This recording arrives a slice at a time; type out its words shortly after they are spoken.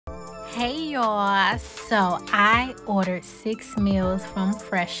Hey y'all, so I ordered 6 meals from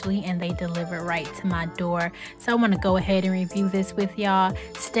Freshly and they delivered right to my door. So I want to go ahead and review this with y'all.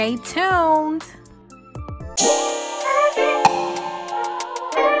 Stay tuned.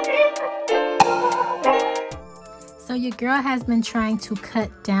 So your girl has been trying to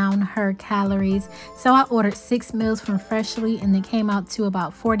cut down her calories. So I ordered 6 meals from Freshly and they came out to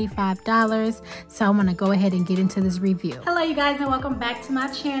about $45. So I'm gonna go ahead and get into this review. Hello you guys and welcome back to my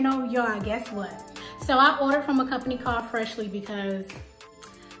channel. Y'all, guess what? So I ordered from a company called Freshly because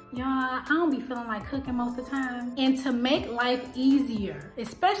y'all, I don't be feeling like cooking most of the time. And to make life easier,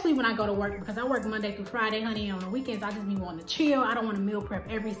 especially when I go to work, because I work Monday through Friday, honey, on the weekends, I just be wanting to chill. I don't want to meal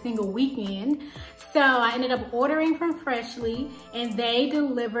prep every single weekend. So I ended up ordering from Freshly and they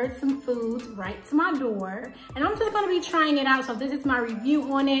delivered some foods right to my door. And I'm just gonna be trying it out. So this is my review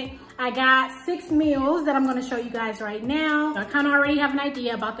on it. I got 6 meals that I'm gonna show you guys right now. I kind of already have an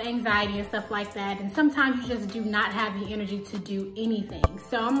idea about the anxiety and stuff like that. And sometimes you just do not have the energy to do anything.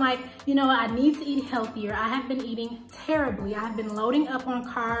 So I'm like, you know, I need to eat healthier. I have been eating terribly. I have been loading up on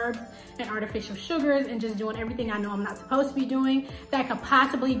carbs and artificial sugars and just doing everything I know I'm not supposed to be doing that could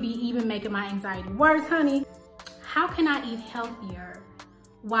possibly be even making my anxiety worse, honey. How can I eat healthier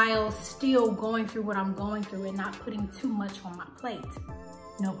while still going through what I'm going through and not putting too much on my plate?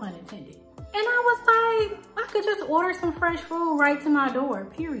 No pun intended. And I was like, I could just order some fresh food right to my door,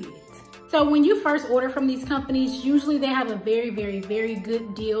 period. So when you first order from these companies, usually they have a very, very, very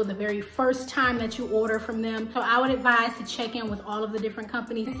good deal the very first time that you order from them. So I would advise to check in with all of the different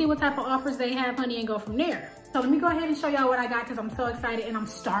companies, see what type of offers they have, honey, and go from there. So let me go ahead and show y'all what I got because I'm so excited and I'm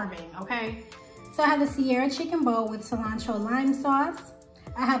starving, okay? So I have the Sierra chicken bowl with cilantro lime sauce.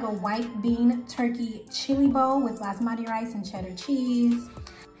 I have a white bean turkey chili bowl with basmati rice and cheddar cheese.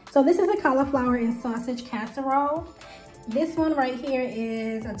 So this is a cauliflower and sausage casserole. This one right here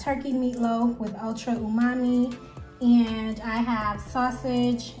is a turkey meatloaf with ultra umami. And I have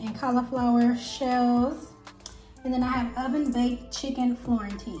sausage and cauliflower shells. And then I have oven baked chicken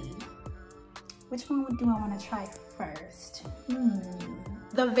Florentine. Which one do I want to try first?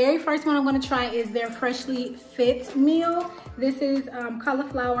 The very first one I'm going to try is their Freshly Fit meal. This is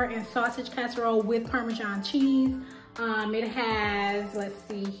cauliflower and sausage casserole with Parmesan cheese. It has, let's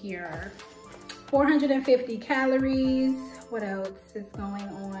see here, 450 calories. What else is going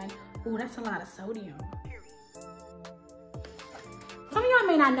on? Ooh, that's a lot of sodium. Some of y'all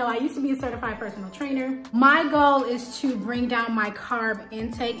may not know, I used to be a certified personal trainer. My goal is to bring down my carb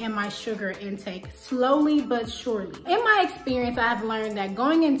intake and my sugar intake slowly but surely. In my experience, I have learned that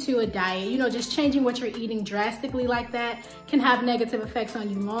going into a diet, you know, just changing what you're eating drastically like that can have negative effects on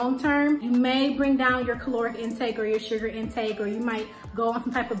you long term. You may bring down your caloric intake or your sugar intake, or you might go on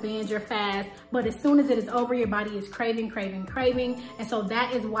some type of binge or fast, but as soon as it is over, your body is craving. And so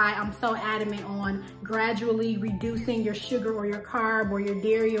that is why I'm so adamant on gradually reducing your sugar or your carb or your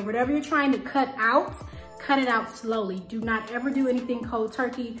dairy or whatever you're trying to cut it out slowly. Do not ever do anything cold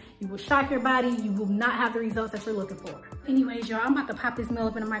turkey. You will shock your body. You will not have the results that you're looking for. Anyways, y'all, I'm about to pop this meal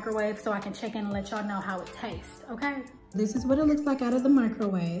up in the microwave so I can check in and let y'all know how it tastes, okay? This is what it looks like out of the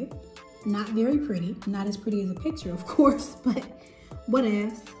microwave. Not very pretty. Not as pretty as a picture, of course, but what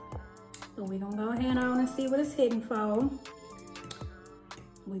else? So we're gonna go ahead on and see what it's hitting for.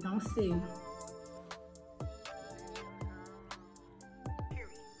 We're gonna see.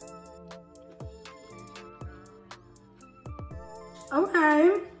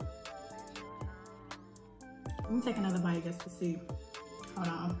 Okay. Let me take another bite just to see. Hold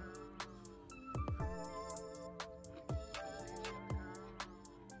on.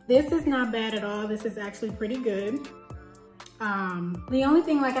 This is not bad at all. This is actually pretty good. The only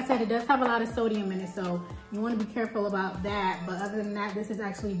thing, like I said, it does have a lot of sodium in it, so you want to be careful about that. But other than that, this is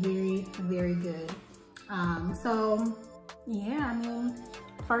actually very, very good. So yeah, I mean,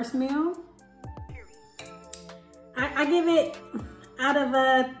 first meal, I give it, out of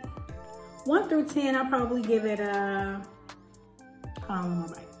a 1 through 10, I'll probably give it a, hold on, one more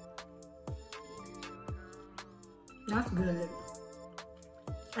bite. That's good.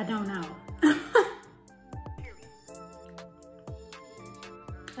 I don't know.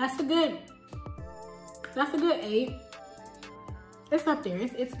 That's a good 8. It's up there.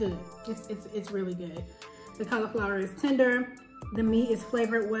 It's good. It's really good. The cauliflower is tender. The meat is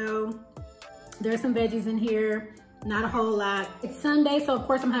flavored well. There's some veggies in here. Not a whole lot. It's Sunday, so of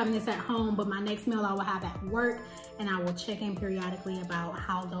course I'm having this at home, but my next meal I will have at work, and I will check in periodically about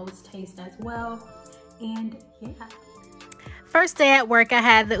how those taste as well. And yeah. First day at work, I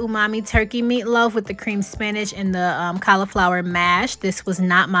had the umami turkey meatloaf with the cream spinach and the cauliflower mash. This was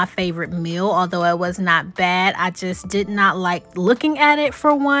not my favorite meal, although it was not bad. I just did not like looking at it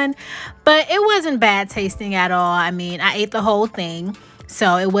for one, but it wasn't bad tasting at all. I mean, I ate the whole thing,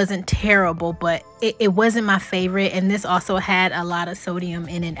 so it wasn't terrible, but it wasn't my favorite. And this also had a lot of sodium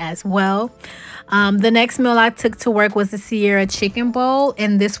in it as well. The next meal I took to work was the Sierra chicken bowl,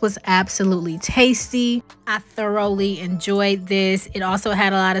 and this was absolutely tasty. I thoroughly enjoyed this. It also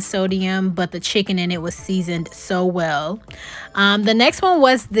had a lot of sodium, but the chicken in it was seasoned so well. The next one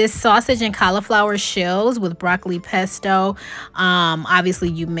was this sausage and cauliflower shells with broccoli pesto. Obviously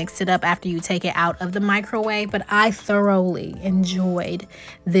you mix it up after you take it out of the microwave, but I thoroughly enjoyed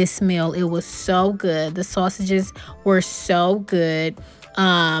this meal. It was so good. The sausages were so good.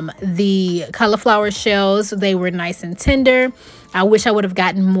 The cauliflower shells, they were nice and tender. I wish I would have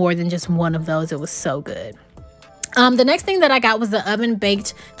gotten more than just one of those. It was so good. The next thing that I got was the oven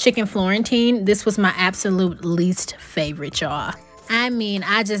baked chicken Florentine. This was my absolute least favorite, y'all. I mean,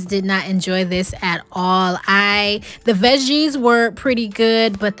 I just did not enjoy this at all. The veggies were pretty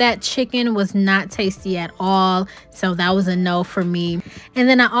good, but that chicken was not tasty at all. So that was a no for me. And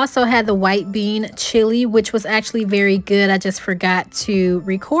then I also had the white bean chili, which was actually very good. I just forgot to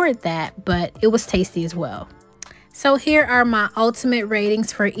record that, but it was tasty as well. So here are my ultimate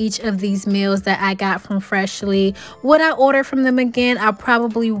ratings for each of these meals that I got from Freshly. Would I order from them again? I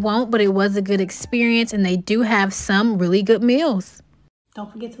probably won't, but it was a good experience, and they do have some really good meals.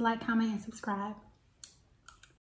 Don't forget to like, comment, and subscribe.